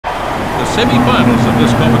semi-finals of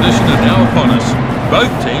this competition are now upon us.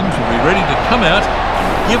 Both teams will be ready to come out and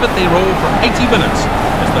give it their all for 80 minutes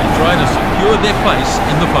as they try to secure their place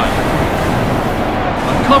in the final.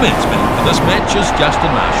 My comments man for this match is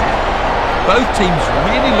Justin Marshall. Both teams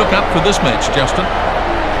really look up for this match, Justin.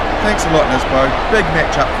 Thanks a lot, Nisbo. Big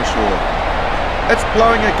match up for sure. It's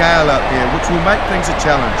blowing a gale out there, which will make things a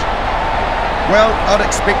challenge. Well, I'd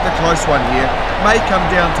expect a close one here. It may come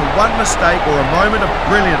down to one mistake or a moment of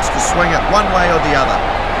brilliance to swing it one way or the other.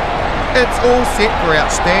 It's all set for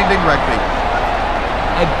outstanding rugby.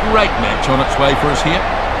 A great match on its way for us here.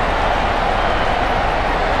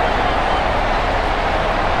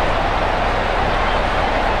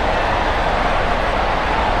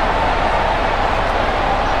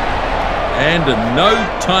 And in no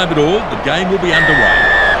time at all, the game will be underway.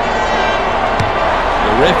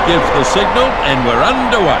 The ref gives the signal and we're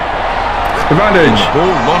underway. Advantage. The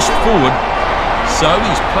ball lost forward, so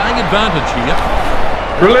he's playing advantage here.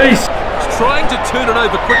 Release. He's trying to turn it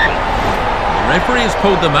over quickly. The referee has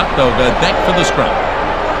pulled them up, they'll go back for the scrum.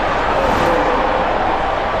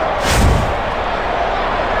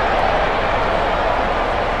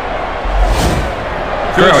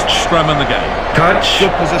 First scrum in the game. Touch.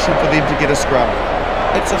 Good position for them to get a scrum.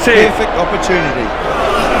 It's a perfect opportunity.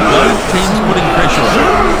 Both teams putting pressure on.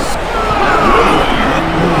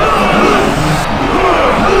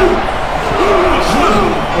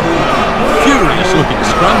 Furious looking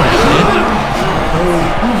scrum there.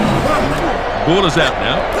 Ball is out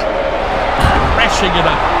now. Crashing it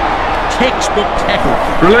up. Textbook tackle.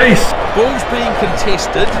 Release. Ball's being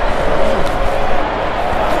contested.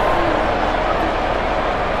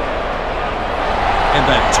 And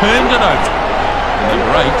they've turned it over. And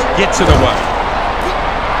number 8 gets it away.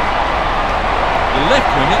 The left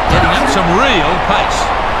winger getting up some real pace.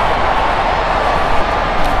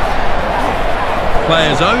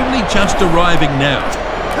 Players only just arriving now.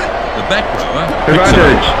 The back rower picks it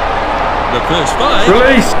up. The first 5.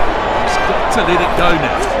 Release. He's got to let it go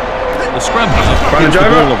now. The scrum half gets the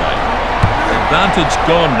ball away. Advantage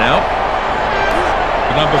gone now.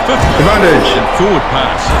 The number 50. Advantage. And forward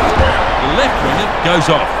pass. The left winger goes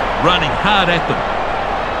off, running hard at them.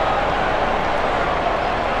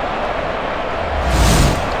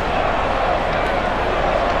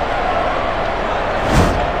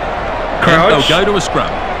 Crouch. And they'll go to a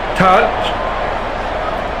scrum. Touch.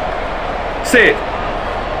 Set.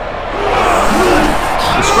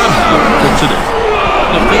 The scrum half puts it in.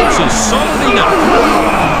 The defence is solid enough.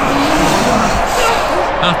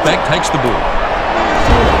 Halfback takes the ball.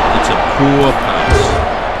 It's a poor pass.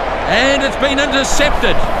 And it's been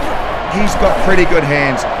intercepted. He's got pretty good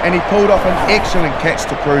hands, and he pulled off an excellent catch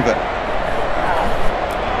to prove it.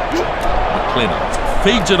 McLennan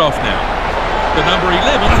feeds it off now. The number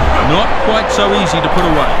 11, not quite so easy to put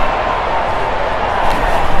away.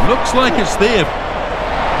 Looks like it's there.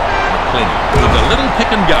 McLennan with a little pick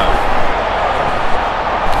and go.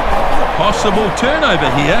 Possible turnover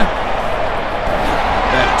here.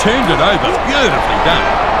 They've turned it over. Beautifully done.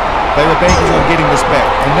 They were banking on getting this back,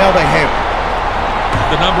 and now they have.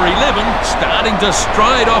 The number 11 starting to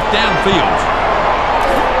stride off downfield.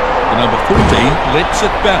 The number 14 lets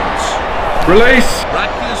it bounce. Release. Ruck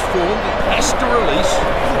is formed, has to release.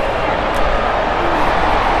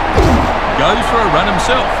 Goes for a run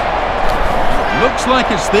himself. Looks like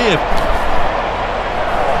it's there.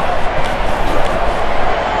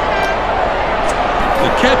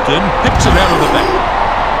 The captain picks it out of the back.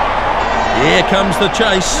 Here comes the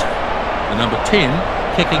chase. The number 10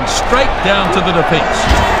 kicking straight down to the defence.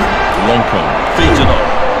 Loncon feeds it on.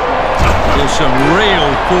 There's some real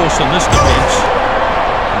force in this defence.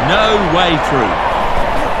 No way through.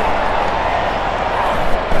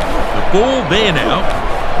 The ball there now.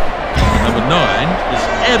 Number 9 is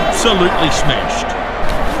absolutely smashed.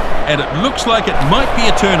 And it looks like it might be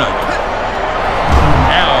a turnover.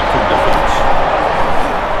 Powerful defence.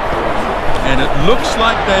 And it looks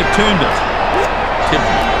like they've turned it.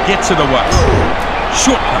 Gets it away.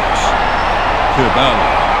 Short pass. Kurbala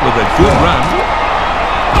with a good run.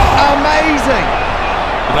 Amazing!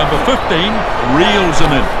 The number 15 reels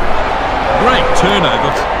him in. Great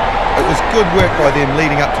turnover. It was good work by them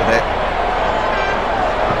leading up to that.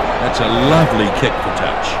 That's a lovely kick for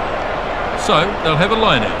touch. So they'll have a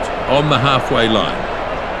line out on the halfway line.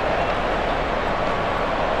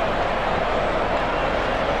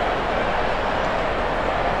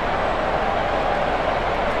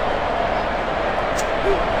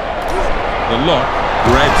 The lock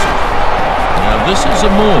grabs it. Now this is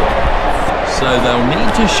a maul, so they'll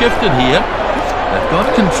need to shift it here. They've got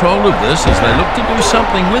control of this as they look to do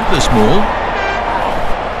something with this maul.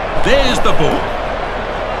 There's the ball.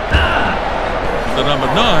 The number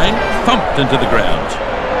 9 thumped into the ground.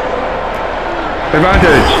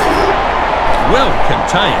 Advantage. Well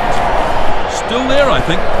contained. Still there, I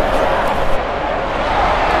think.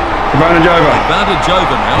 Advantage over. Advantage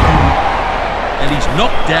over now. And he's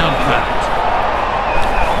knocked down hard.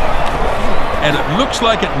 And it looks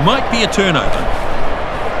like it might be a turnover.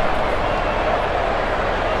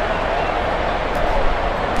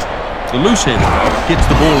 The loose header gets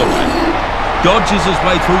the ball away. Dodges his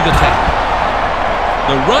way through the tackle.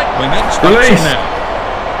 The right winger stops him now.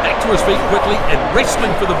 Back to his feet quickly and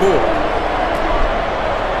wrestling for the ball.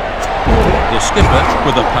 The skipper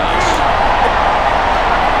with a pass.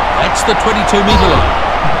 That's the 22-metre line.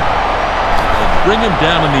 They'll bring him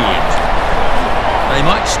down in the end. They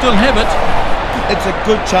might still have it. It's a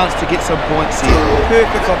good chance to get some points here.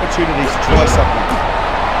 Perfect opportunity to try something.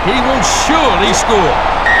 He will surely score.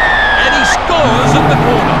 And he scores in the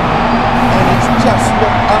corner. And he's just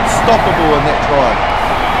looked unstoppable in that try.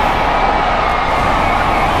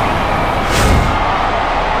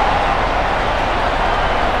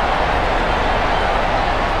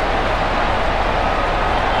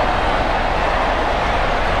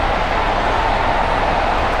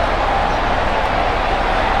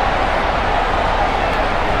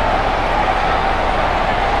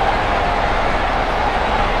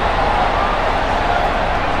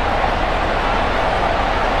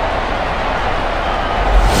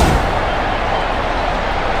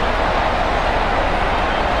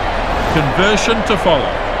 Conversion to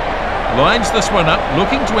follow. Lines this one up,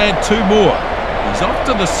 looking to add 2 more. He's off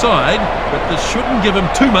to the side, but this shouldn't give him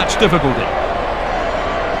too much difficulty.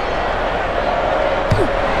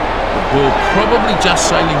 The ball probably just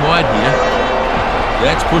sailing wide here.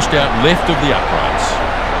 That's pushed out left of the uprights.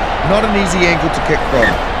 Not an easy angle to kick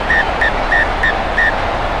from.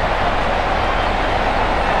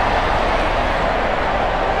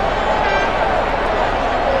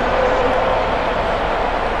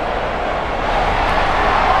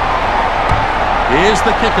 Here's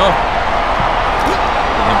the kickoff.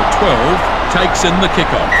 The number 12 takes in the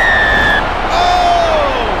kickoff. Oh!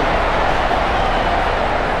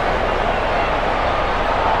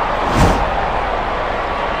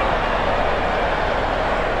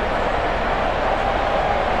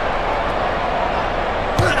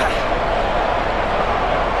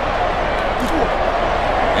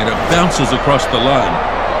 And it bounces across the line.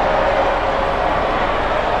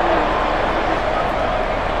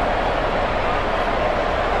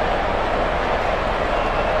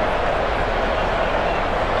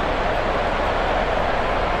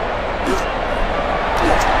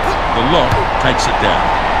 Takes it down.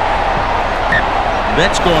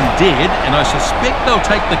 That's gone dead, and I suspect they'll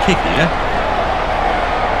take the kick here.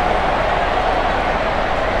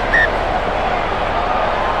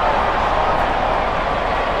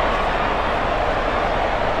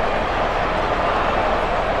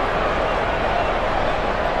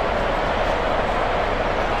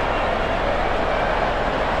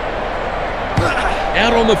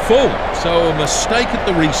 Out on the full, so a mistake at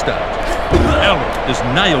the restart. Allen is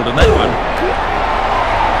nailed in that one.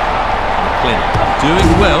 McLennan doing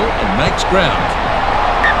well and makes ground.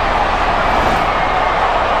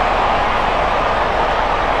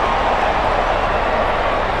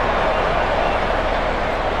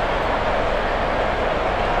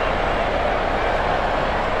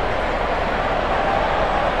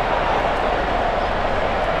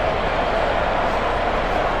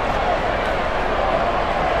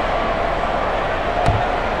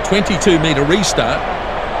 .22-metre restart.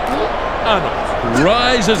 Arnold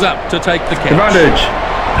rises up to take the catch. Advantage.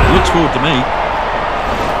 Looks forward to me.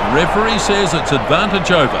 Referee says it's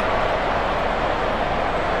advantage over.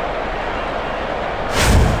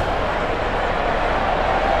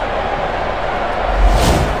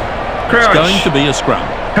 Crouch. It's going to be a scrum.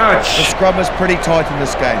 Touch. The scrum is pretty tight in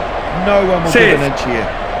this game. No one will give an inch here.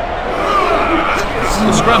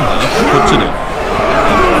 The scrum half puts it in.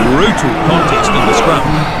 A brutal contest in the scrum.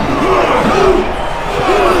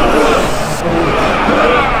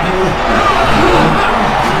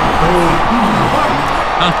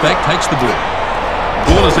 Halfback takes the ball.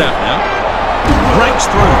 Ball is out now. Breaks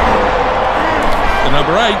through. The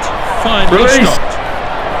number 8 finally stopped.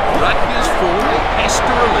 Rutgers forward, has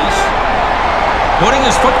to release. Putting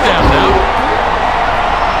his foot down now.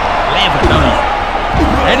 Clever dummy.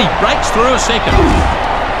 And he breaks through a second.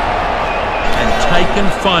 And taken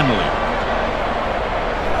finally.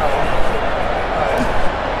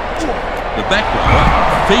 The back rower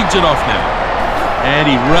feeds it off now. And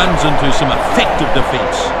he runs into some effective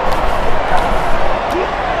defence.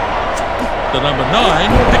 The number 9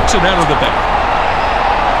 picks it out of the back.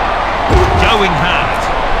 Going hard.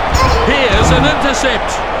 Here's an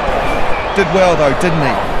intercept. Did well though, didn't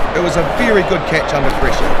he? It was a very good catch under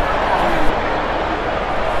pressure.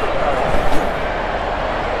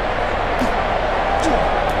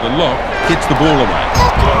 The lock gets the ball away.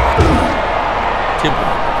 Temple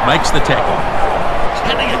makes the tackle.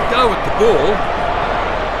 Having a go at the ball.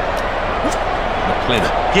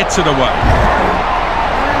 McLennan gets it away.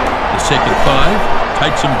 The second 5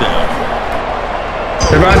 takes him down.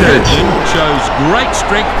 Advantage. Shows great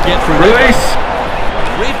strength to get through. Release.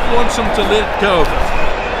 Ref wants him to let go of it.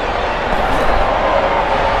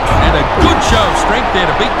 And a good show of strength there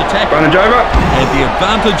to beat the tackle. Advantage over. And the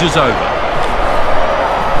advantage is over.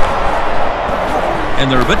 And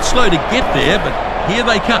they're a bit slow to get there, but here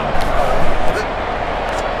they come.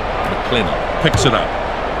 McLennan picks it up.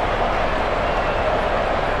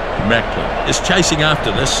 Macklin is chasing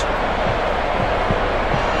after this.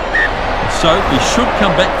 So we should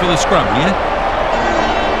come back for the scrum here.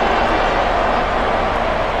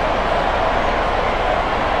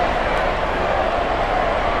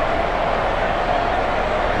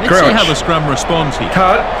 Let's see how the scrum responds here.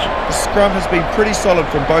 Touch. The scrum has been pretty solid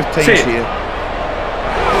from both teams here.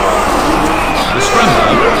 The scrum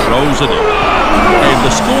half rolls it in. And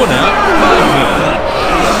the score now, 5-0.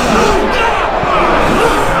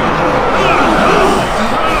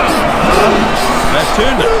 They've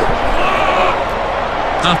turned it.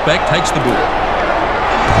 Halfback takes the ball.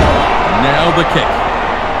 Now the kick.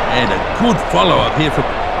 And a good follow-up here from...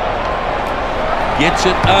 Gets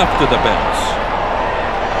it after the bounce.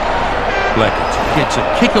 Blackett gets a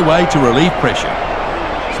kick away to relieve pressure.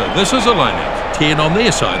 So this is a line-out. 10 on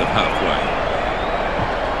their side of halfway.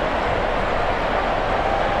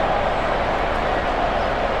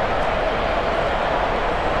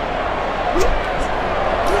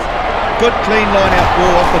 Good clean line-out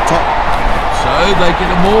ball off the top. So they get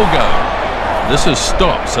a more go. This is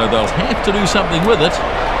stopped, so they'll have to do something with it.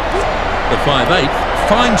 The 5'8"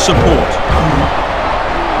 finds support.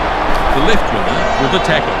 The left winger with the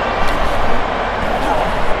tackle.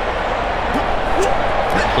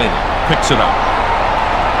 McLennan picks it up.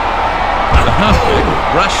 The halfback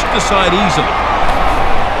rushed aside easily.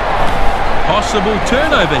 Possible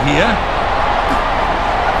turnover here.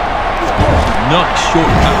 Nice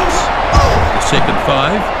short pass. The second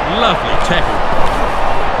 5, lovely tackle.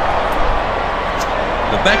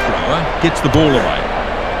 The back rower gets the ball away.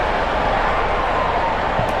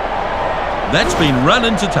 That's been run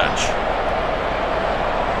into touch.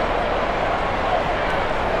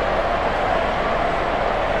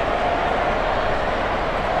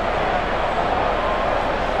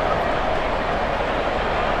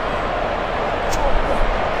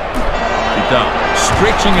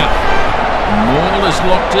 Stretching up. Maul is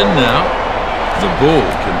locked in now. The ball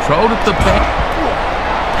controlled at the back.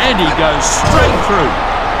 And he goes straight through.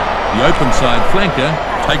 The open side flanker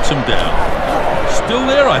takes him down. Still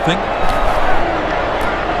there, I think.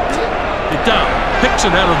 Vidal picks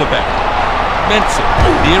it out of the back. Benson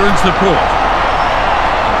near into the port.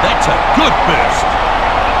 And that's a good burst.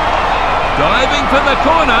 Diving for the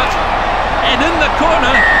corner. And in the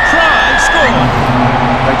corner, try, score.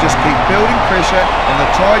 They just keep building pressure, and the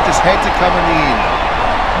try just had to come in the end.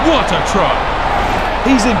 What a try!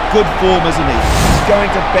 He's in good form, isn't he? He's going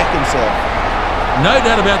to back himself. No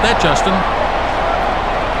doubt about that, Justin.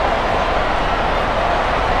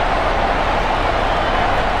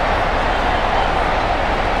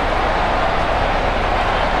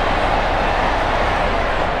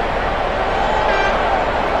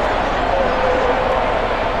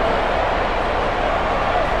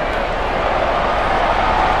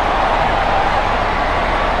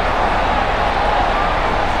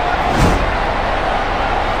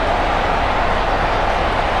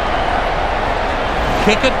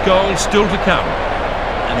 Kick at goal still to come,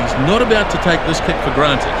 and he's not about to take this kick for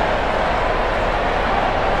granted.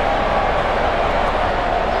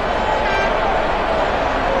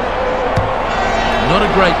 Not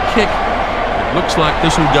a great kick. It looks like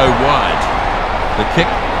this will go wide. The kick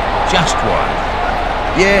just wide.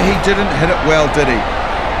 Yeah, he didn't hit it well, did he?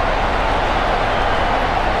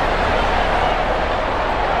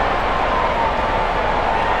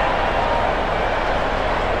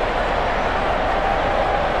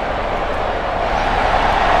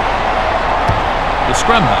 The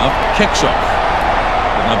scrum half kicks off.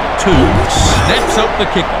 The number 2 snaps up the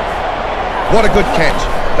kickoff. What a good catch.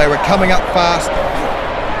 They were coming up fast.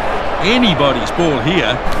 Anybody's ball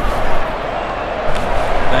here.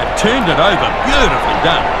 They've turned it over. Beautifully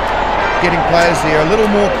done. Getting players there a little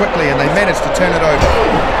more quickly, and they managed to turn it over.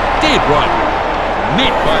 Dead right.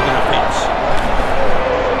 Met by the defence.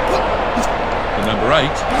 The number 8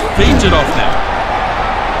 feeds it off now.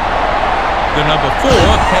 The number 4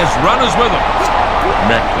 has runners with him.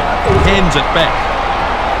 Macklin hands it back.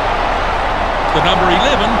 The number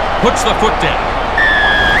 11 puts the foot down.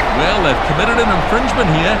 Well, they've committed an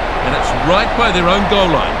infringement here, and it's right by their own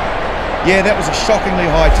goal line. Yeah, that was a shockingly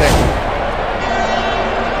high tackle.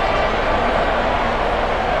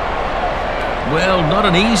 Well, not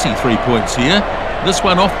an easy 3 points here. This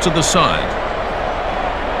one off to the side.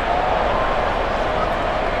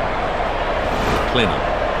 Clennon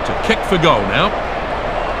to kick for goal now.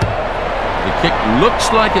 The kick looks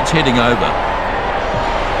like it's heading over.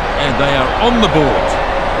 And they are on the board.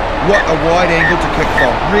 What a wide angle to kick from.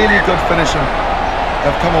 Really good finishing.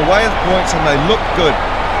 They've come away with points and they look good.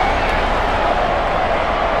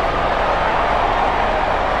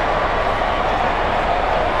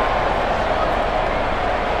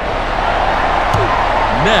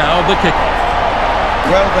 Now the kickoff.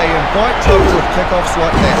 Well, they invite trouble with kickoffs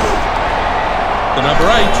like that. The number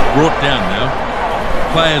 8 brought down now.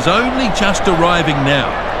 Players only just arriving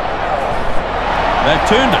now. They've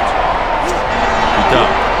turned it.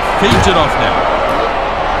 Vidal feeds it off now.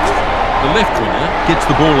 The left winger gets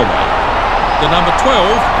the ball away. The number 12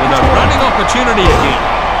 with a running opportunity again.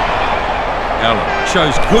 Allen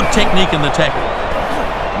shows good technique in the tackle.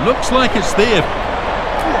 Looks like it's there.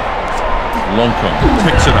 Loncom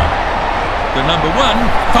picks it up. The number 1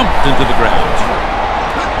 thumped into the ground.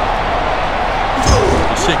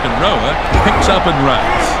 The second rower picks up and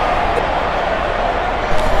runs.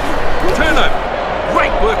 Turnover.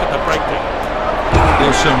 Great work at the breakdown.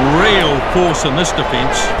 There's some real force in this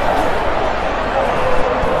defence.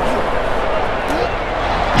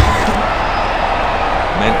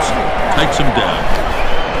 Manson takes him down.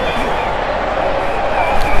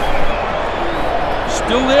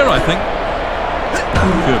 Still there, I think.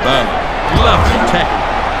 Kurbala, lovely tackle.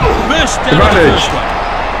 Burst down the first one.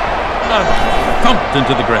 Thumped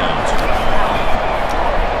into the ground.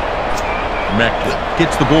 Macklin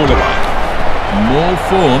gets the ball away. More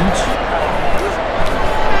formed.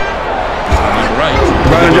 Number 8.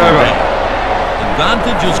 Run over.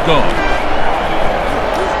 Advantage is gone.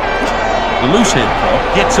 The loose head prop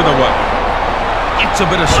gets it away. Gets a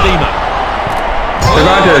bit of steam up.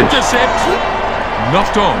 Advantage. Intercept.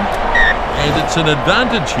 Knocked on. And it's an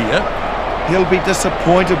advantage here. He'll be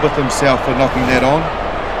disappointed with himself for knocking that on.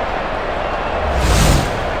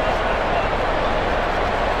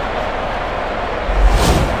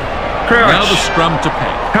 Crouch. Now the scrum to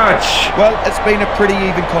pack. Touch. Well, it's been a pretty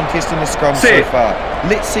even contest in the scrum so Set. far.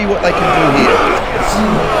 Let's see what they can do here.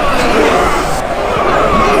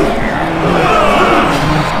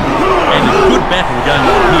 And a good battle going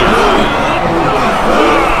on here.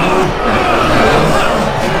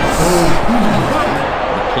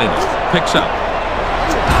 McLennan picks up.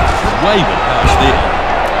 Waving pass there.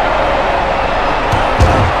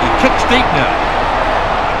 He kicks deep now.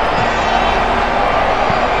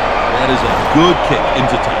 That is a good kick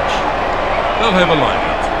into touch. They'll have a line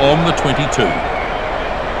out on the 22.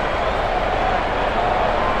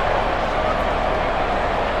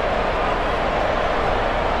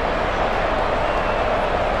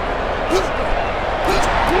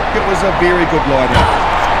 It was a very good line-out.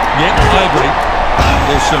 Yep, I agree.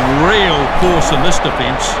 There's some real force in this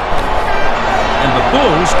defence. And the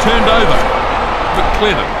ball's turned over.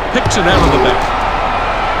 McLennan picks it out of the back.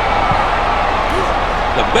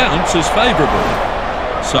 The bounce is favourable.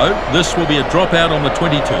 So this will be a dropout on the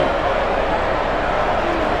 22.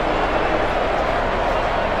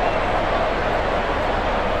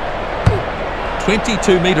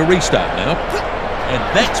 22-metre restart now. And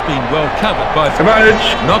that's been well covered by... Advantage.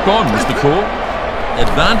 Knock on was the call.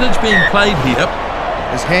 Advantage being played here.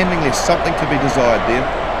 His handling left something to be desired there.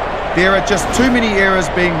 There are just too many errors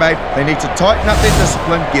being made. They need to tighten up their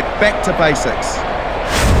discipline, get back to basics.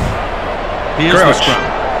 Here's the Crouch. scrum.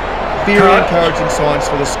 Very Cut. encouraging signs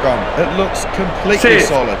for the scrum. It looks completely Set.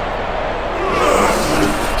 solid.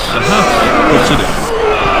 The halfback puts it in.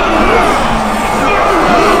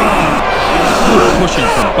 Good pushing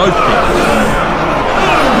from both people.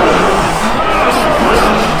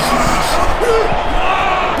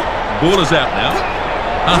 Ball is out now.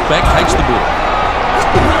 Halfback takes the ball.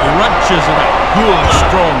 Crunches it up. Good,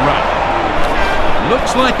 strong run.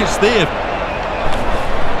 Looks like it's there.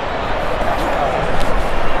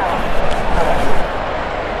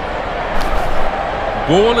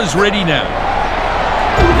 Ball is ready now.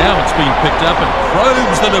 Now it's been picked up and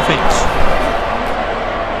probes the defence.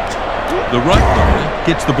 The right winger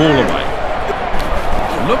gets the ball away.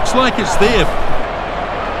 Looks like it's there.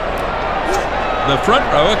 The front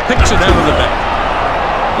rower picks it out of the back.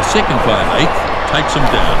 The second 5/8 takes him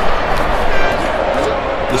down.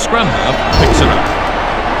 The scrum half picks it up.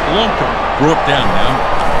 Loncom brought down now.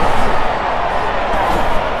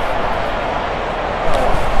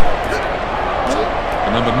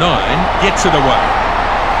 And number 9 gets it away.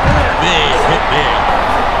 There, hit there.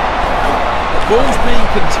 Ball's being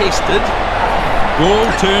contested. Ball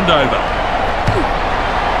turned over.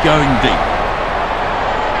 Going deep.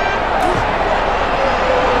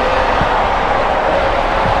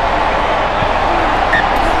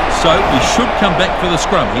 So we should come back for the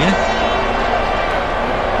scrum here.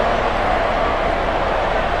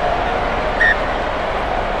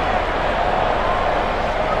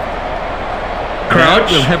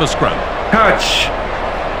 Crouch. We'll have a scrum. Touch.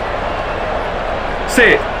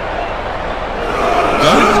 Set.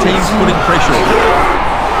 Both teams putting pressure on.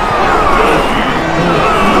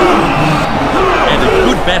 And a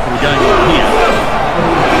good battle going on here.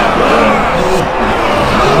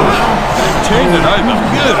 They've turned it over.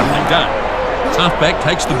 Beautifully done. Halfback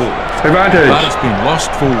takes the ball. Advantage. But it's been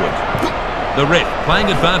lost forward. The ref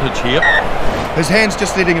playing advantage here. His hand's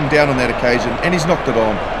just letting him down on that occasion, and he's knocked it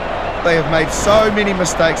on. They have made so many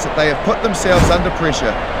mistakes that they have put themselves under pressure.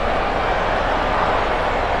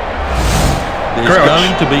 There's Crouch.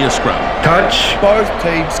 going to be a scrum. Touch. Both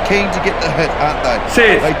teams keen to get the hit, aren't they?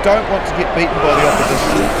 Set. They don't want to get beaten by the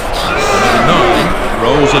opposition. Number 9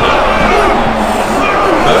 rolls it up.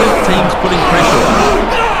 Both teams putting pressure on.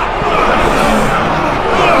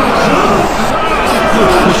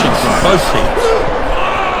 Good pushing from both teams.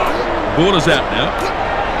 Ball is out now.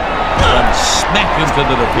 And smack into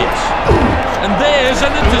the defence. And there's an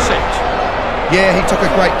intercept. Yeah, he took a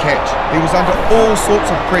great catch. He was under all sorts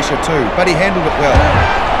of pressure too, but he handled it well.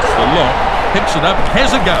 The lock picks it up,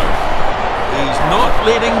 has a go. He's not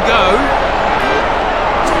letting go.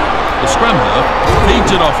 The scrum half feeds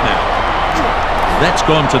it off now. That's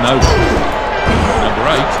gone to nowhere. Number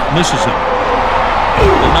 8 misses him.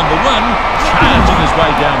 The number 1 charging his way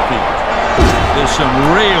downfield. There's some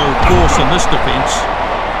real force in this defence.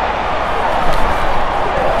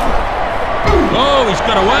 Oh, he's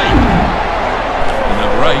got away. The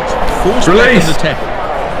number 8 forced back in the tackle.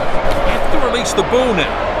 Have to release the ball now.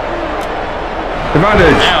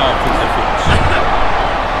 Advantage. Powerful defence.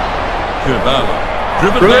 Kurbala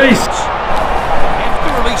driven Release. backwards. Have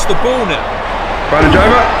to release the ball now. Advantage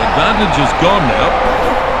over. Advantage is gone now.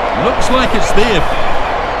 Looks like it's there.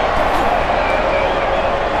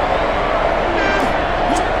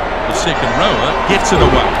 The second rower gets it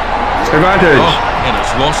away. Advantage. Oh, and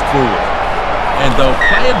it's lost forward. And they'll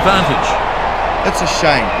play advantage. It's a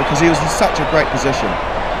shame because he was in such a great position.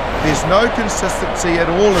 There's no consistency at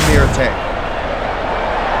all in their attack.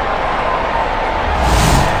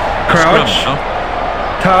 Crouch. Scrum now.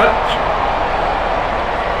 Touch.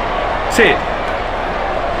 Set.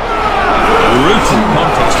 Brutal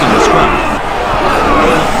contest in the scrum.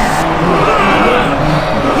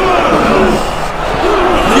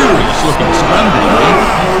 Furious looking scrum there.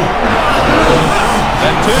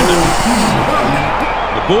 That turned it.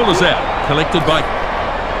 The ball is out, collected by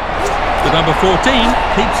the number 14,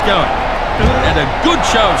 keeps going. And a good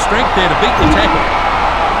show of strength there to beat the tackle.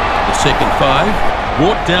 The second 5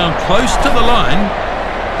 brought down close to the line.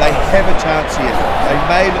 They have a chance here. They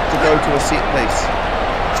may look to go to a set piece.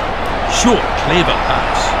 Short, clever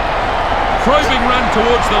pass. Probing run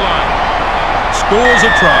towards the line. Scores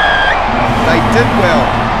a try. They did well.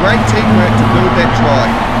 Great teamwork to build that try.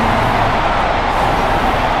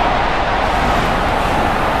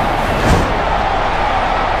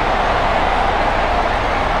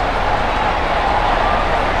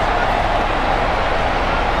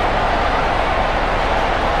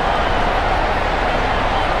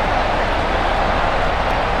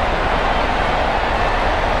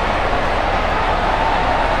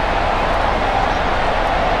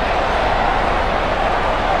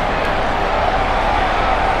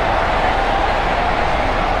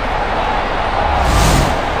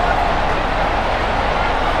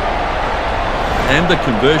 And the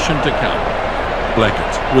conversion to come.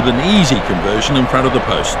 Blackett with an easy conversion in front of the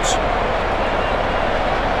posts.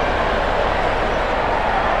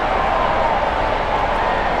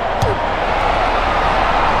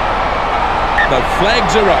 The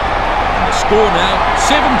flags are up. And the score now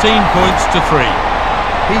 17 points to 3.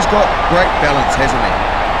 He's got great balance, hasn't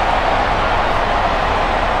he?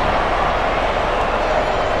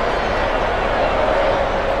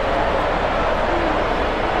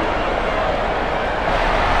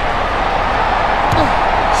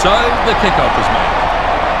 So the kickoff is made.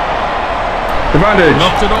 Advantage.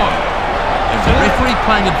 Knocked it on. And the referee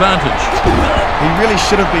playing advantage. He really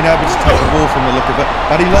should have been able to take the ball from the look of it,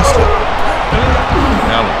 but he lost it.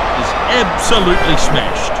 Allen is absolutely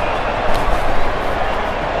smashed.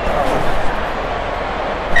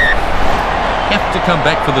 have to come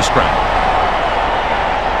back for the scrum.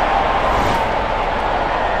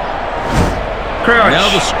 Crouch. Now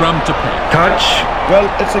the scrum to pack. Touch. Well,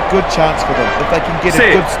 it's a good chance for them if they can get Set.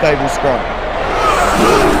 a good stable scrum.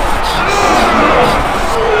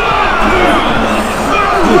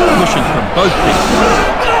 Good pushing from both teams.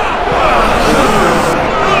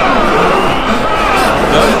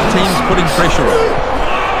 Both teams putting pressure on.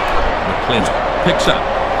 McLennan picks up.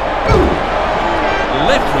 The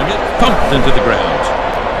left winger thumped into the ground.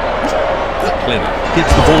 McLennan gets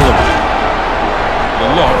the ball away. The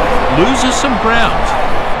lock loses some ground.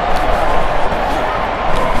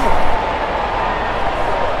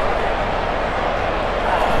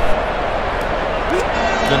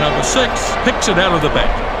 The number 6 picks it out of the back.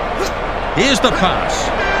 Here's the pass.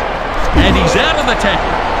 And he's out of the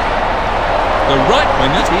tackle. The right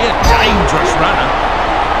winger here, dangerous runner.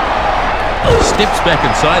 Steps back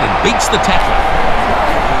inside and beats the tackler.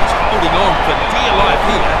 He's holding on for dear life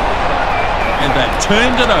here. And they've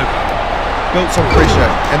turned it over. Built some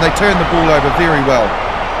pressure, and they turned the ball over very well.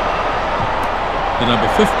 The number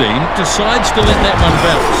 15 decides to let that one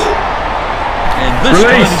bounce. And this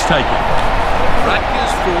time he's taken. Ruck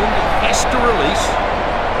is formed, has to release.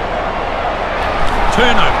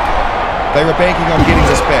 Turnover. They were banking on getting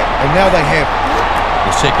this back, and now they have.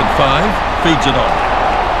 The second 5 feeds it on.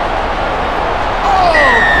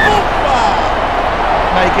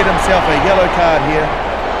 May get himself a yellow card here.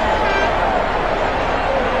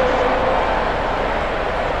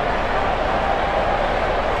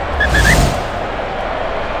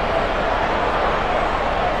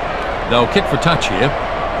 They'll kick for touch here.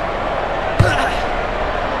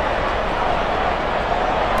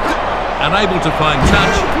 Unable to find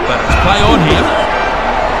touch, but it's play on here.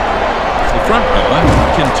 The front rower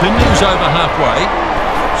continues over halfway.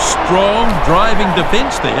 Strong driving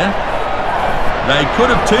defence there. They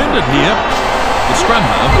could have turned it here. The scrum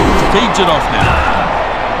half feeds it off now.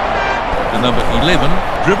 The number 11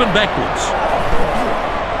 driven backwards.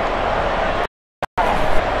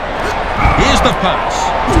 Here's the pass.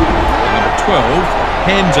 The number 12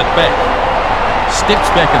 hands it back. Steps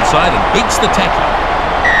back inside and beats the tackler.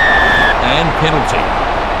 And penalty.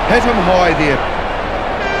 Hit him high there.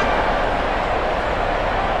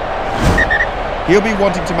 He'll be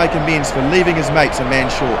wanting to make amends for leaving his mates a man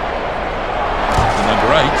short. The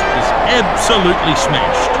number 8 is absolutely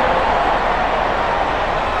smashed.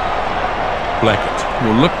 Blackett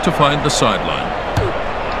will look to find the sideline.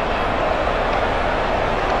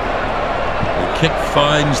 The kick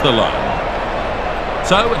finds the line.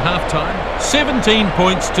 So at half-time, 17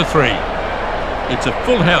 points to 3. It's a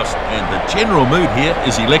full house and the general mood here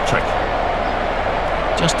is electric.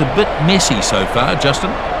 Just a bit messy so far,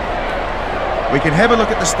 Justin. We can have a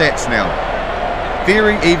look at the stats now.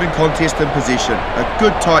 Very even contest in possession, a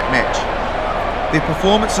good tight match. Their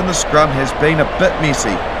performance in the scrum has been a bit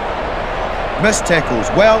messy. Missed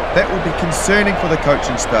tackles, well, that will be concerning for the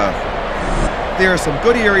coaching staff. There are some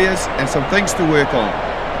good areas and some things to work on.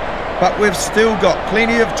 But we've still got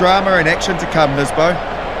plenty of drama and action to come, Nisbo.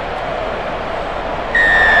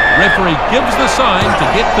 Referee gives the sign to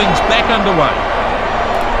get things back underway.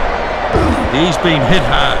 He's been hit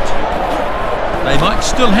hard. They might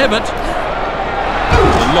still have it.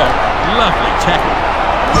 The lock, lovely tackle.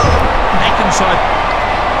 Back inside.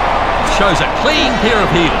 Shows a clean pair of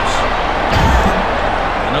heels.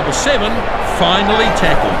 The number 7 finally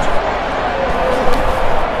tackled.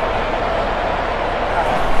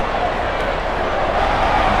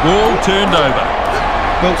 Ball turned over.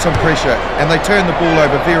 Built some pressure, and they turned the ball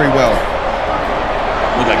over very well.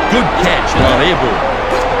 With a good catch, not air ball.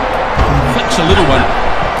 Flicks a little one.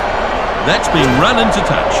 That's been run into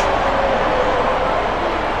touch.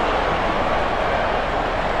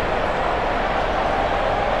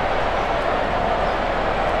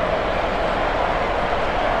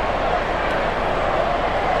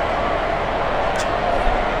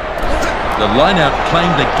 The line-out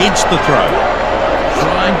claimed against the throw.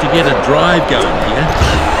 Trying to get a drive going here.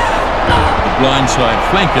 The blindside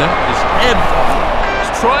flanker is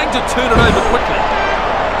trying to turn it over quickly.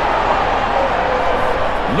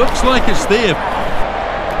 Looks like it's there.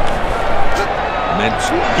 Mintz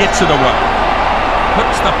gets it away.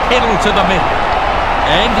 Puts the pedal to the metal.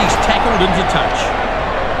 And he's tackled into touch.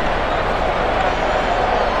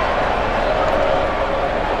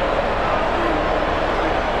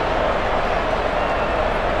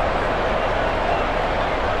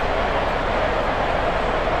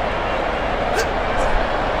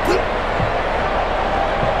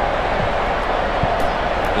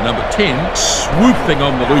 Number 10 swooping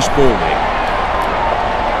on the loose ball there.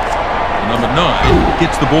 The number 9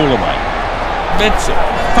 gets the ball away. That's it,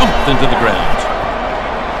 thumped into the ground.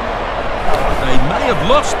 have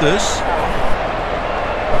lost this.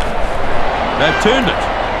 They've turned it.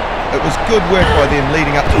 It was good work by them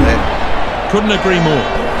leading up to that. Couldn't agree more.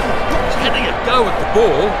 He's having a go at the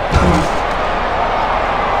ball.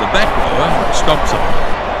 The back rower stops him.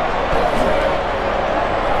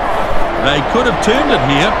 They could have turned it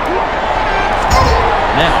here.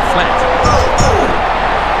 Now flat.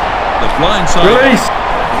 The blind side. Release.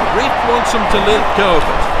 Ref wants him to let go of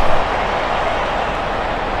it.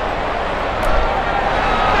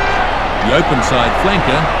 The open side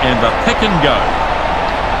flanker and the pick and go.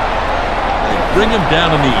 They bring him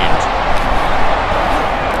down in the end.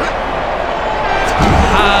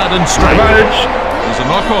 Hard and straight. Advantage. There's a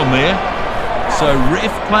knock on there. So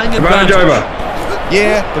ref playing Advantage advantage. over.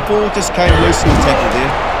 Yeah, the ball just came loose in the tackle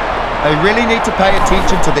there. They really need to pay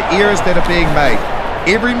attention to the errors that are being made.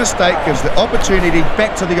 Every mistake gives the opportunity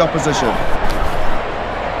back to the opposition.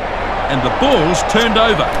 And the ball's turned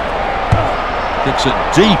over. Kicks it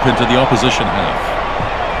deep into the opposition half.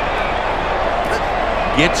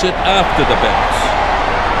 Gets it after the bounce.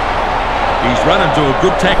 He's run into a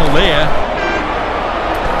good tackle there.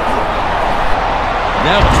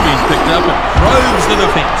 Now it's been picked up and probes the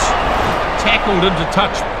defence. Tackled into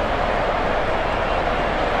touch.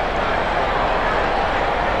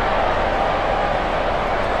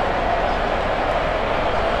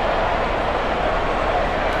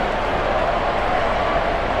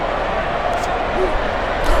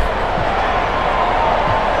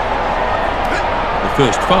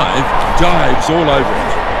 First five dives all over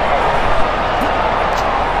it.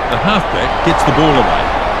 The halfback gets the ball away.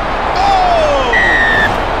 Oh!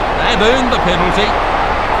 They've earned the penalty.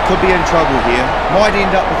 Could be in trouble here. Might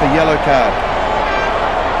end up with a yellow card.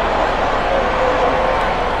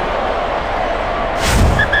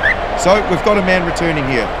 So we've got a man returning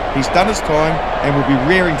here. He's done his time and will be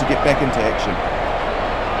raring to get back into action.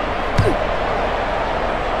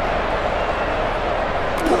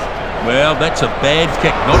 Well, that's a bad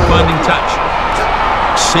kick, not finding touch.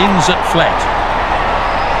 Sends it flat.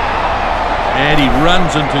 And he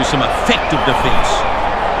runs into some effective defence.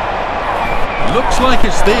 Looks like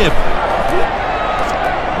it's there.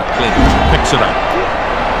 McLean picks it up.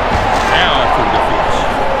 Powerful defence.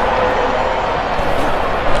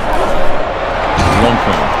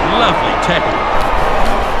 Loncombe, lovely tackle.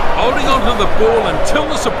 Holding onto the ball until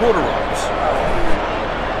the support arrives.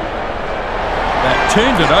 They've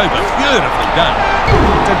turned it over, beautifully done.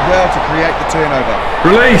 Did well to create the turnover.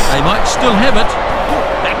 Release. They might still have it.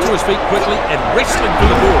 Back to his feet quickly and wrestling for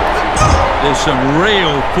the ball. There's some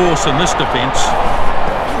real force in this defence.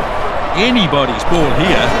 Anybody's ball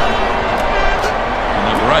here.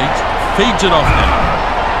 Number 8 feeds it off now.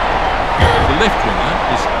 The left winger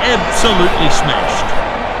is absolutely smashed.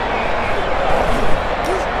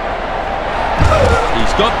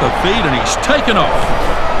 He's got the feed and he's taken off.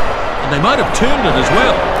 And they might have turned it as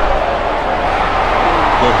well.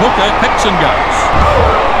 The hooker picks and goes.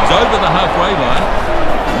 He's over the halfway line.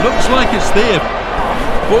 Looks like it's there.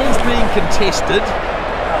 Ball's being contested.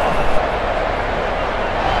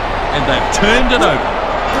 And they've turned it over.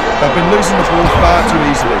 They've been losing the ball far too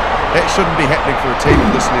easily. That shouldn't be happening for a team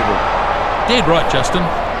at this level. Dead right, Justin.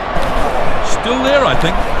 Still there, I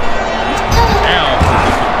think. Powerful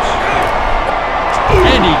defence.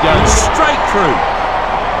 And he goes straight through.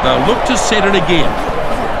 They'll look to set it again.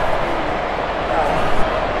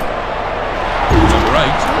 Number 8,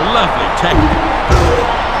 lovely tackle.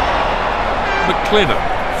 McLennan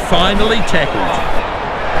finally tackled.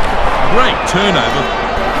 Great turnover.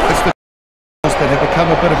 It's the that have become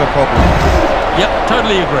a bit of a problem. Yep,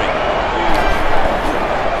 totally agree.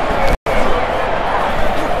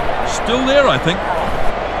 Still there, I think.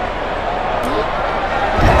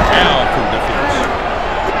 Powerful defence.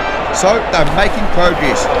 So they're making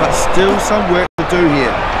progress, but still some work to do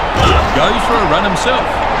here. Goes for a run himself.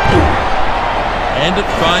 And it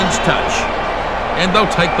finds touch. And they'll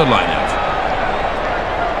take the line out.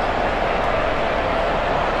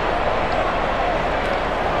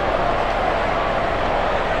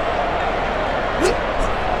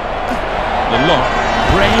 The lock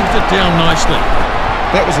grabbed it down nicely.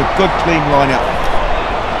 That was a good clean line out.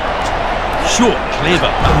 Short,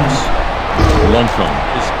 clever pass. Loncombe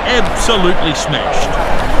is absolutely smashed.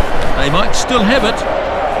 They might still have it.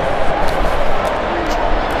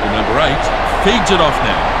 The number 8 feeds it off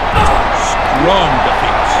now. Strong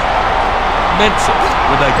defence. Mensa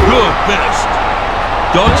with a good burst.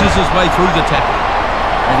 Dodges his way through the tackle.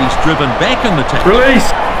 And he's driven back in the tackle.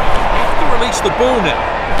 Release. Have to release the ball now.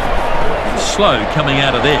 It's slow coming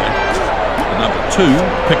out of there. The number 2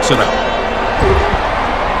 picks it up.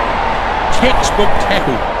 Textbook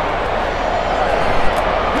tackle.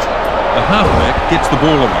 The halfback gets the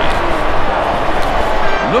ball away.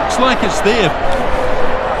 Looks like it's there.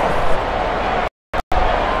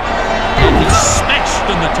 And he's smashed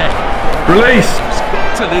in the tackle. Release. He's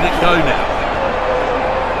got to let it go now.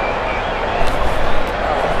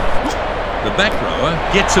 The back rower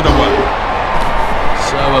gets it away.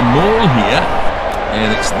 So a maul here,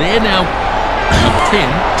 and it's there now. Number 10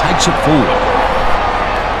 takes it forward.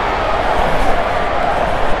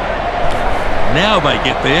 Now they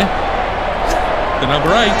get there. The number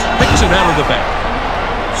 8 picks it out of the back.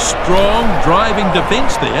 Strong driving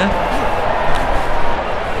defence there.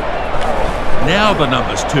 Now the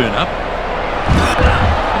numbers turn up.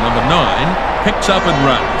 The number 9 picks up and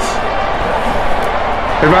runs.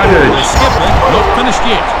 Advantage. The skipper not finished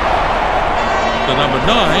yet. The number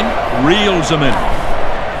 9 reels him in.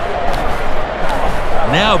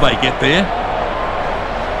 Now they get there.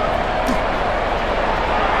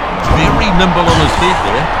 Very nimble on his feet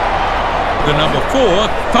there. The number 4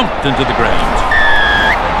 thumped into the ground.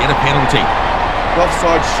 They get a penalty.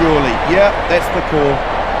 Offside surely. Yeah, that's the call.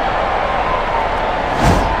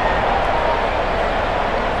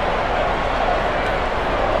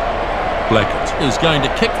 Blackett is going to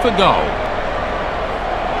kick for goal.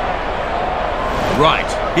 Right,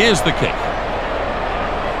 here's the kick.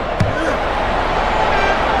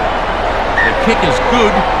 The kick is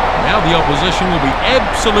good. Now the opposition will be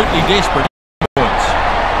absolutely desperate for points.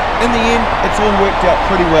 In the end, it's all worked out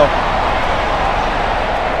pretty well.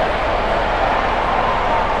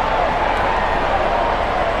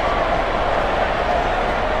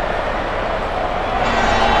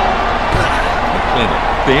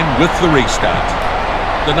 Then with the restart.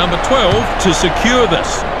 The number 12 to secure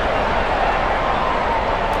this.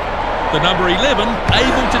 The number 11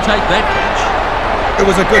 able to take that catch. It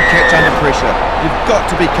was a good catch under pressure. You've got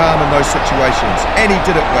to be calm in those situations, and he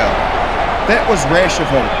did it well. That was rash of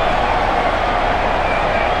him.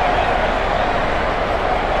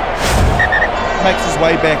 Makes his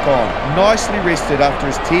way back on. Nicely rested after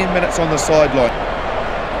his 10 minutes on the sideline.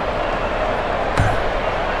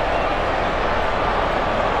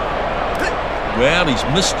 Well, he's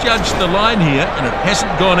misjudged the line here and it hasn't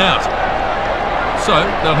gone out. So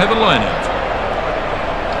they'll have a line out.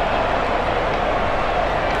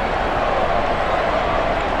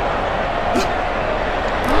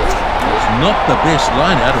 It's not the best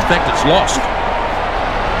line out. In fact, it's lost.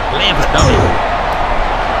 Clever dummy.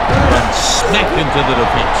 And smacked into the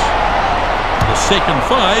defence. The second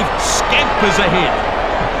 5 scampers ahead.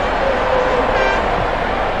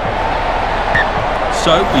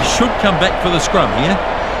 So we should come back for the scrum here.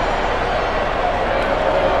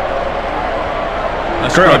 A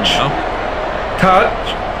scrum Crouch. now. Touch.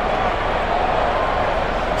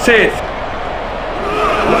 Set.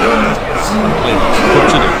 Clemens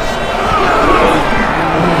puts it in.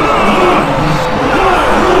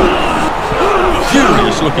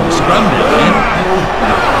 Furious looking scrum down there.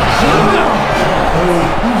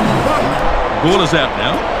 Ball is out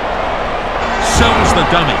now. Sells the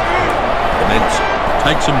dummy. And then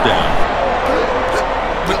takes him down.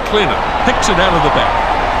 McLennan picks it out of the back.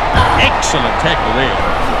 Excellent tackle there.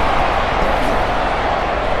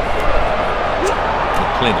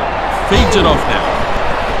 McLennan feeds it off now.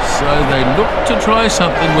 So they look to try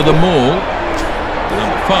something with a maul. The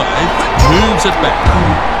number 5 moves it back.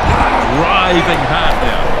 Driving hard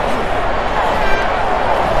now.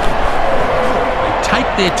 They take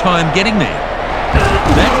their time getting there.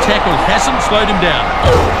 That tackle hasn't slowed him down.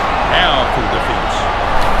 Powerful defence.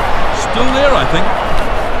 Still there, I think.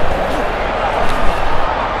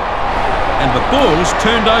 And the ball's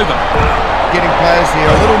turned over. Getting players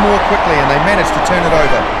here a little more quickly and they managed to turn it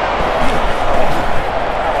over.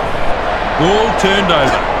 Ball turned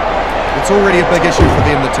over. It's already a big issue for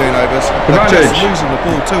them, the turnovers. They're just losing the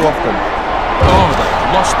ball too often. Oh,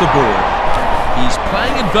 they've lost the ball. He's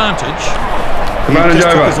playing advantage. He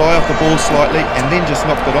just took his eye off the ball slightly and then just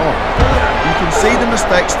knocked it on. You can see the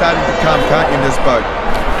mistake starting to come, can't you, in this boat?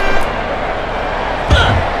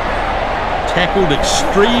 Tackled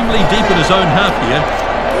extremely deep in his own half here.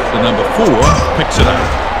 The number 4 picks it up.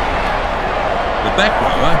 The back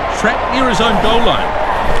rower trapped near his own goal line.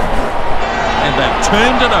 And they've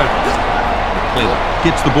turned it over. McLennan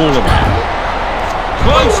gets the ball away.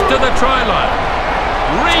 Close to the try line.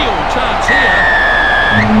 Real chance here.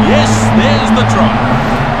 Yes, there's the try.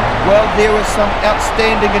 Well, there were some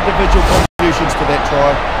outstanding individual contributions to that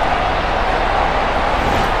try.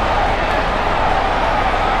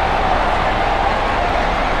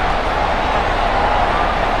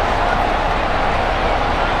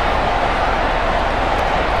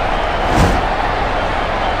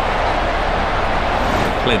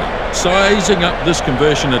 McLennan Sizing up this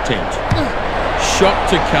conversion attempt. Shot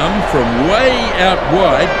to come from way out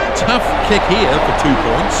wide. Tough kick here for 2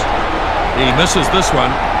 points. He misses this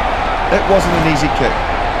one. It wasn't an easy kick.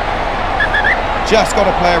 Just got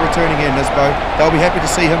a player returning in, Nisbo. They'll be happy to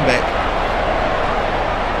see him back.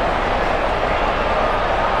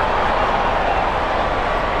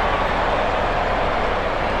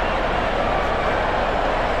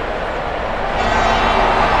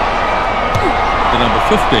 The number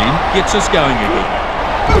 15 gets us going again.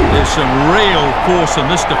 There's some real force in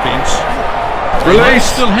this defence. They might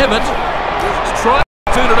still have it. Try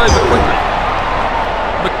to turn it over quickly.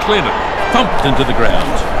 McLennan thumped into the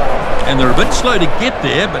ground. And they're a bit slow to get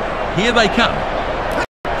there, but here they come.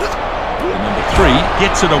 The number 3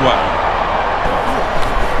 gets it away.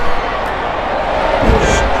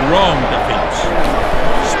 Strong defence.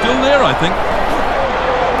 Still there, I think.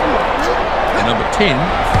 The number 10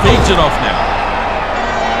 feeds it off now.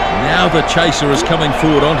 Now the chaser is coming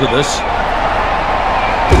forward onto this.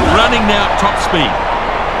 Running now at top speed.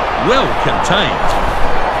 Well contained.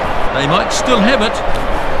 They might still have it.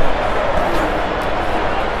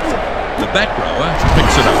 The back rower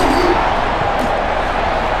picks it up.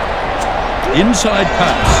 Inside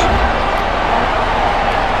pass.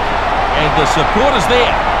 And the support is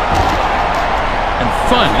there. And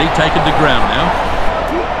finally taken to ground now.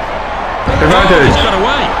 Advantage. He's got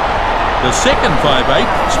away. The second 5'8"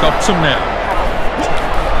 stops him now.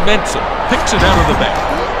 Manson picks it out of the back.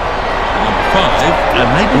 Number 5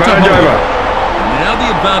 unable to hold it. Now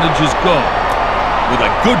the advantage is gone. With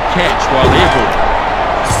a good catch while airborne.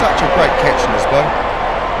 Such a great catch, Nisbo.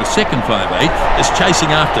 The second 5'8" is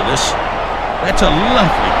chasing after this. That's a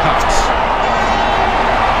lovely pass.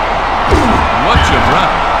 Watch him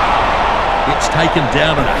run. Gets taken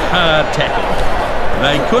down in a hard tackle.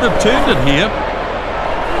 They could have turned it here.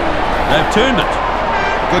 They've turned it.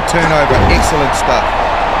 Good turnover. Excellent stuff.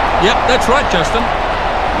 Yep, that's right, Justin.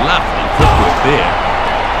 Lovely footwork there.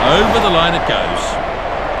 Over the line it goes.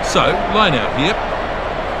 So, line out here.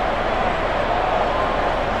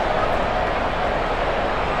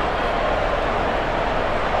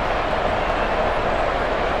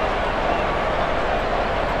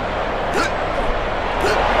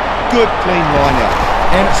 Good clean line out.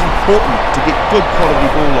 And it's important to get good quality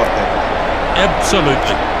ball like that.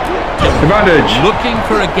 Absolutely. Advantage. Looking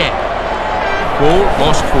for a gap. Ball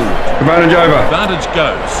lost forward. Advantage over. Advantage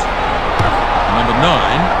goes. Number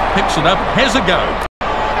 9 picks it up, has a go.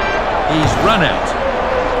 He's run out.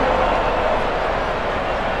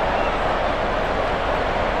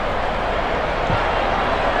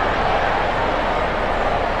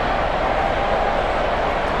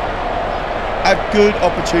 A good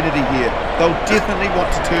opportunity here. They'll definitely want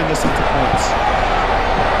to turn this into points.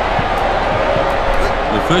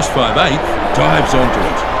 The first 5'8" dives onto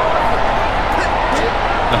it.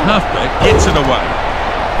 The halfback gets it away.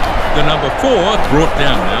 The number 4 brought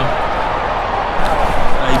down now.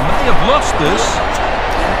 They may have lost this.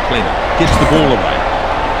 McLennan gets the ball away.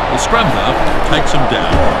 The scrum half takes him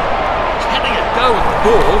down. Having a go at the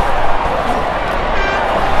ball.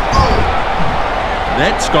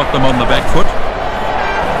 That's got them on the back foot.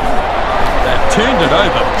 They've turned it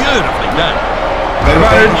over. Beautifully done. They were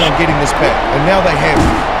banking on getting this back, and now they have.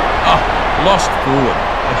 Oh, lost forward.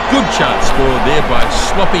 A good chance scored there by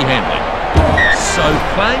sloppy handling. So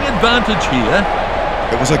playing advantage here.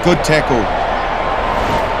 It was a good tackle.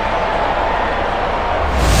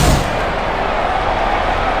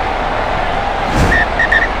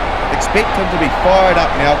 Expect him to be fired up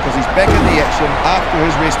now because he's back in the action after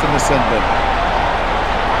his rest in the sin bin.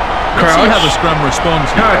 Let's see how the scrum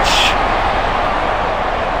responds here. Touch.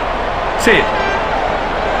 Sit.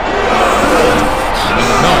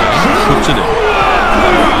 Number 9 puts it in.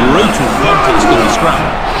 Brutal contest in the scrum.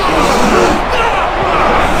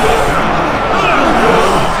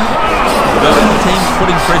 Both teams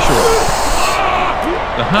putting pressure on.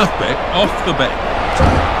 The halfback off the back.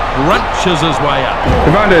 Crunches his way up.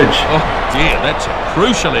 Advantage. Oh dear, that's a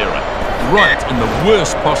crucial error. Right in the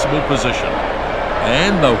worst possible position.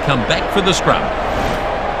 And they'll come back for the scrum.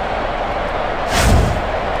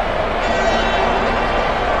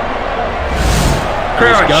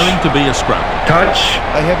 There's going to be a scrum. Touch.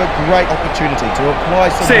 They have a great opportunity to apply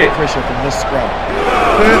some more pressure from this scrum.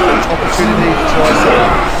 Perfect opportunity to try something.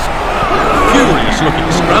 Furious looking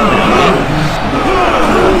scrum down there.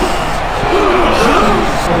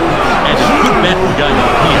 And a good battle going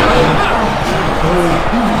on here.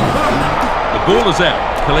 The ball is out,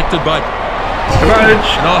 collected by... Advantage.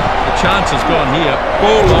 Oh, the chance has gone here.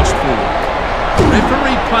 Ball lost forward.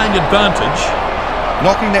 Referee playing advantage.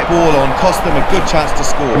 Knocking that ball on cost them a good chance to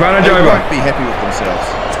score. Advantage they over. won't be happy with themselves.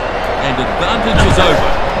 advantage is over.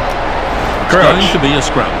 It's going to be a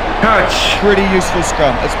scrum. Touch. Pretty useful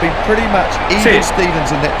scrum. It's been pretty much even Stevens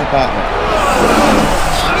in that department.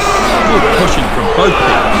 Good pushing from both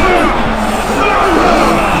teams.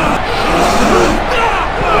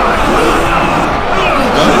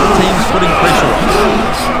 Both teams putting pressure on.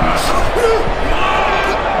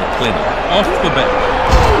 McLennan off the back.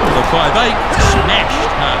 The 5'8",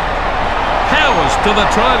 smashed hard. Powers to the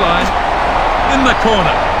try line. In the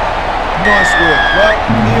corner. Nice work. Well,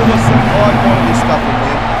 there was some high quality stuff in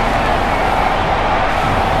there.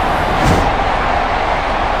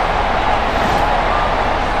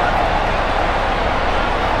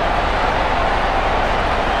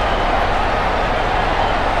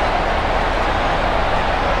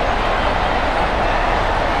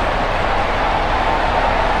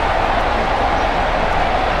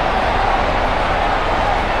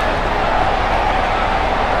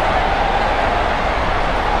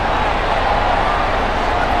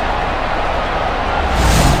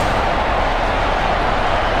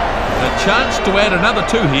 Chance to add another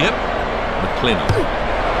 2 here. McLennan.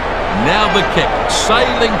 Now the kick,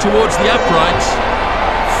 sailing towards the uprights.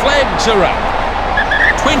 Flags are up.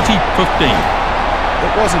 20-15.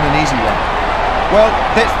 It wasn't an easy one. Well,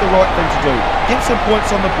 that's the right thing to do. Get some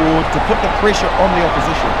points on the board to put the pressure on the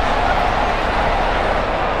opposition.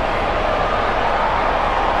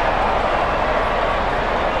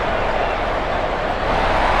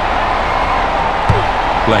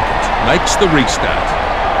 Blackett makes the restart.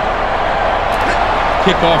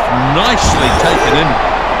 Kick off nicely taken in.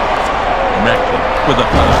 Macklin with a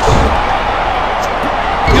pass.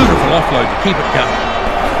 Beautiful offload to keep it going.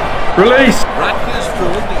 Release. Rutgers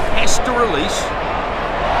forward, he has to release.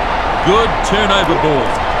 Good turnover ball.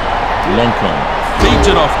 Loncon feeds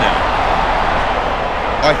it off now.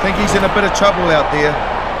 I think he's in a bit of trouble out there.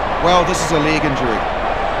 Well, this is a leg injury.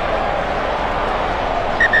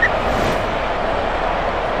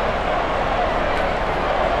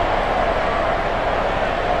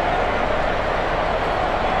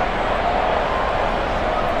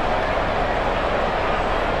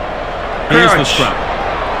 Here's the scrum.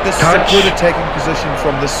 This is Touch. a good attacking position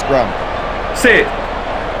from this scrum. Sit.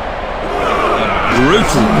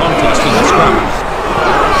 Brutal contest in the scrum.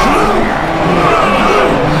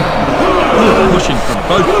 Good pushing from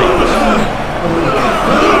both teams.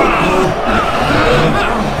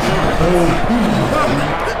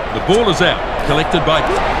 The ball is out, collected by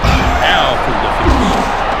powerful defence.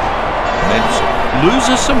 Manson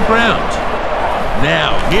loses some ground.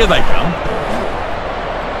 Now, here they come.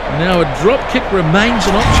 Now a drop kick remains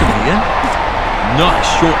an option here. Nice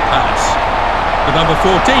short pass. The number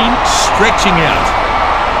 14 stretching out.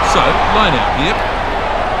 So, line out here.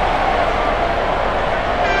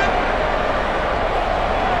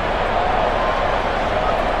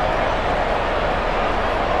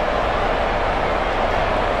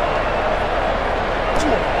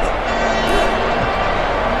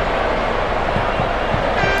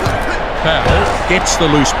 Powell gets the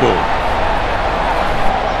loose ball.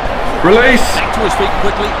 Release. Back to his feet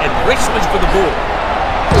quickly and wrestling for the ball.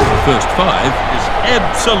 The first 5 is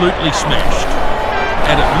absolutely smashed.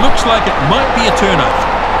 And it looks like it might be a turnover.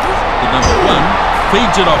 The number 1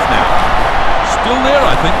 feeds it off now. Still there,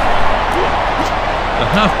 I think. The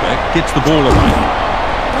halfback gets the ball away.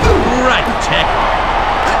 Great tackle.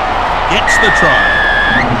 Gets the try.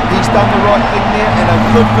 He's done the right thing there, and a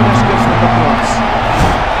good finish gives them the points.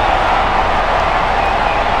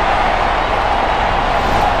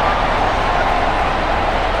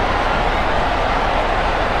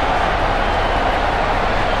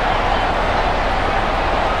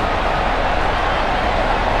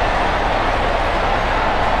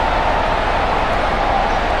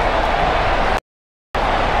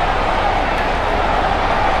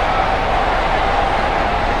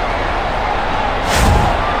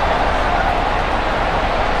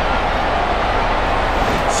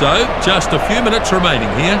 So, just a few minutes remaining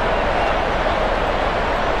here.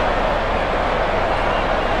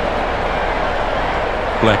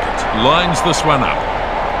 Blackett lines this one up.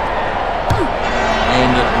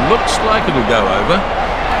 And it looks like it'll go over.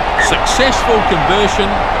 Successful conversion,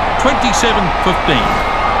 27-15.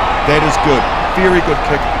 That is good. Very good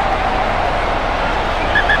kick.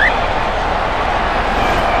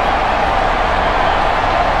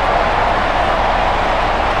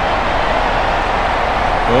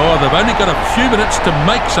 Oh, they've only got a few minutes to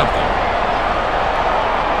make something.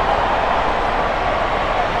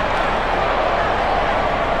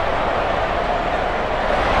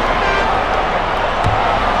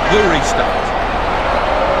 The restart.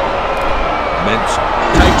 Manson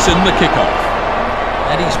takes in the kickoff.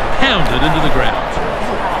 And he's pounded into the ground.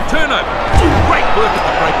 Turnover.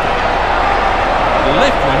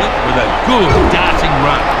 with a good darting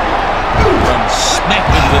run. Runs smack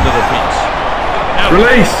into the defence.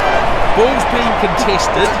 Release. Ball's being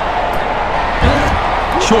contested.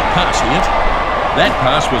 Short pass here. That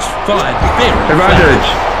pass was fired very Advantage.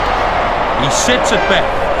 flat. He sets it back.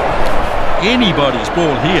 Anybody's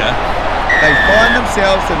ball here. They find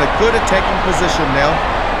themselves in a good attacking position now.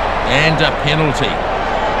 And a penalty.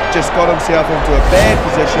 Just got himself into a bad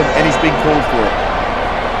position and he's been called for it.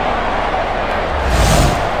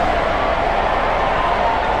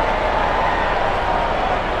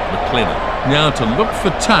 McLennan now to look for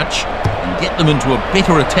touch and get them into a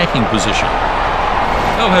better attacking position.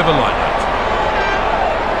 They'll have a line out.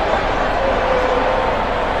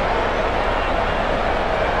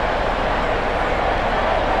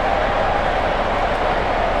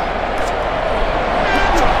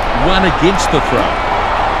 One against the throw.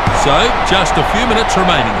 So, just a few minutes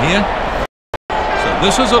remaining here. So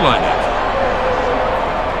this is a line out.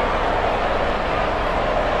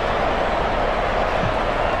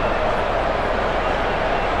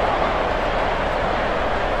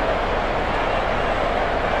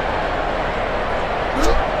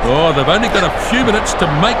 Oh, they've only got a few minutes to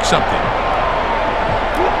make something.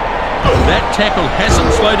 That tackle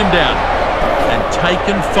hasn't slowed him down. And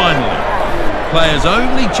taken finally. Players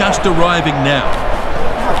only just arriving now.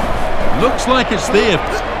 Looks like it's there.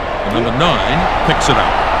 Number 9 picks it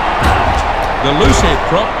up. The loose head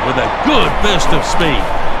prop with a good burst of speed.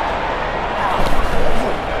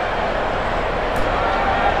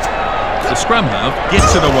 The scrum half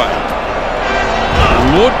gets it away.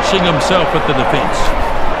 Launching himself at the defence.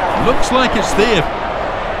 Looks like it's there.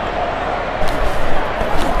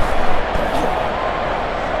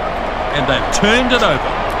 And they've turned it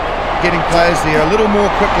over. Getting players there a little more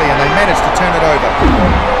quickly and they managed to turn it over.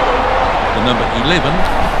 The number 11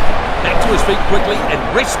 back to his feet quickly and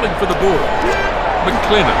wrestling for the ball.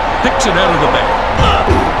 McLennan picks it out of the back.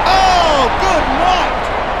 Oh, good night!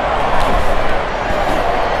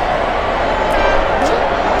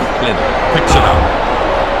 McLennan picks it up.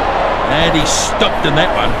 And he's stopped in that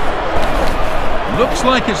one. Looks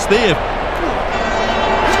like it's there.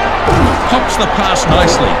 Pops the pass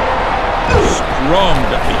nicely. Strong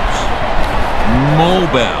defence.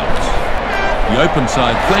 Mulbound. The open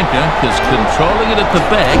side flanker is controlling it at the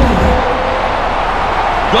back.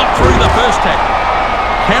 Got through the first tackle.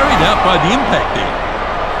 Carried out by the impact there.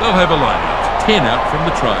 They'll have a line out. 10 out from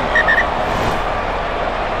the try.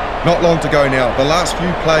 Not long to go now. The last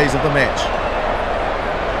few plays of the match.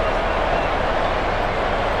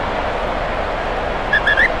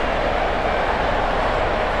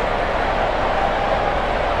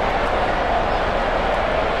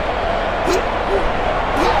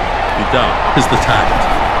 Is the target.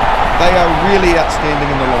 They are really outstanding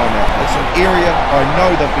in the line-out. It's an area I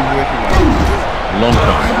know they've been working on.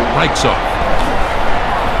 Lonko breaks off.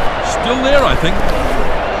 Still there, I think.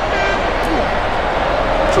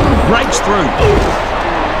 Breaks through.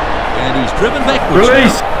 And he's driven backwards.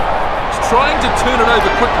 Release. He's trying to turn it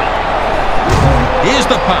over quickly.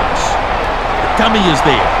 Here's the pass. The dummy is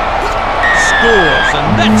there. Scores,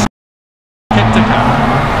 and that's kick to come.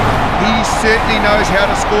 He certainly knows how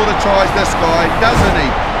to score the tries, this guy, doesn't he?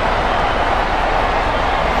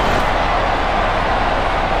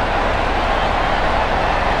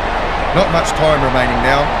 Not much time remaining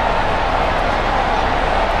now.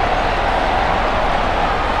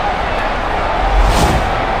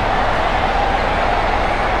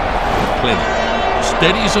 McLennan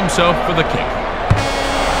steadies himself for the kick.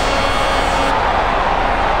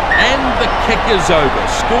 And the kick is over.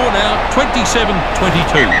 Score now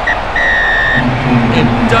 27-22. And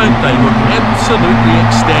don't they look absolutely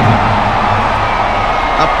ecstatic?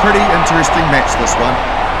 A pretty interesting match, this one.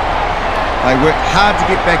 They worked hard to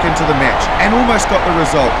get back into the match and almost got the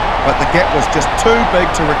result, but the gap was just too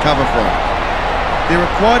big to recover from. There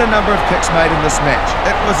were quite a number of kicks made in this match.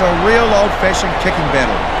 It was a real old-fashioned kicking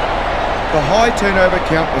battle. The high turnover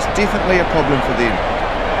count was definitely a problem for them.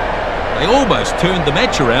 They almost turned the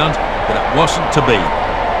match around, but it wasn't to be.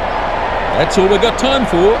 That's all we've got time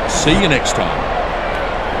for. See you next time.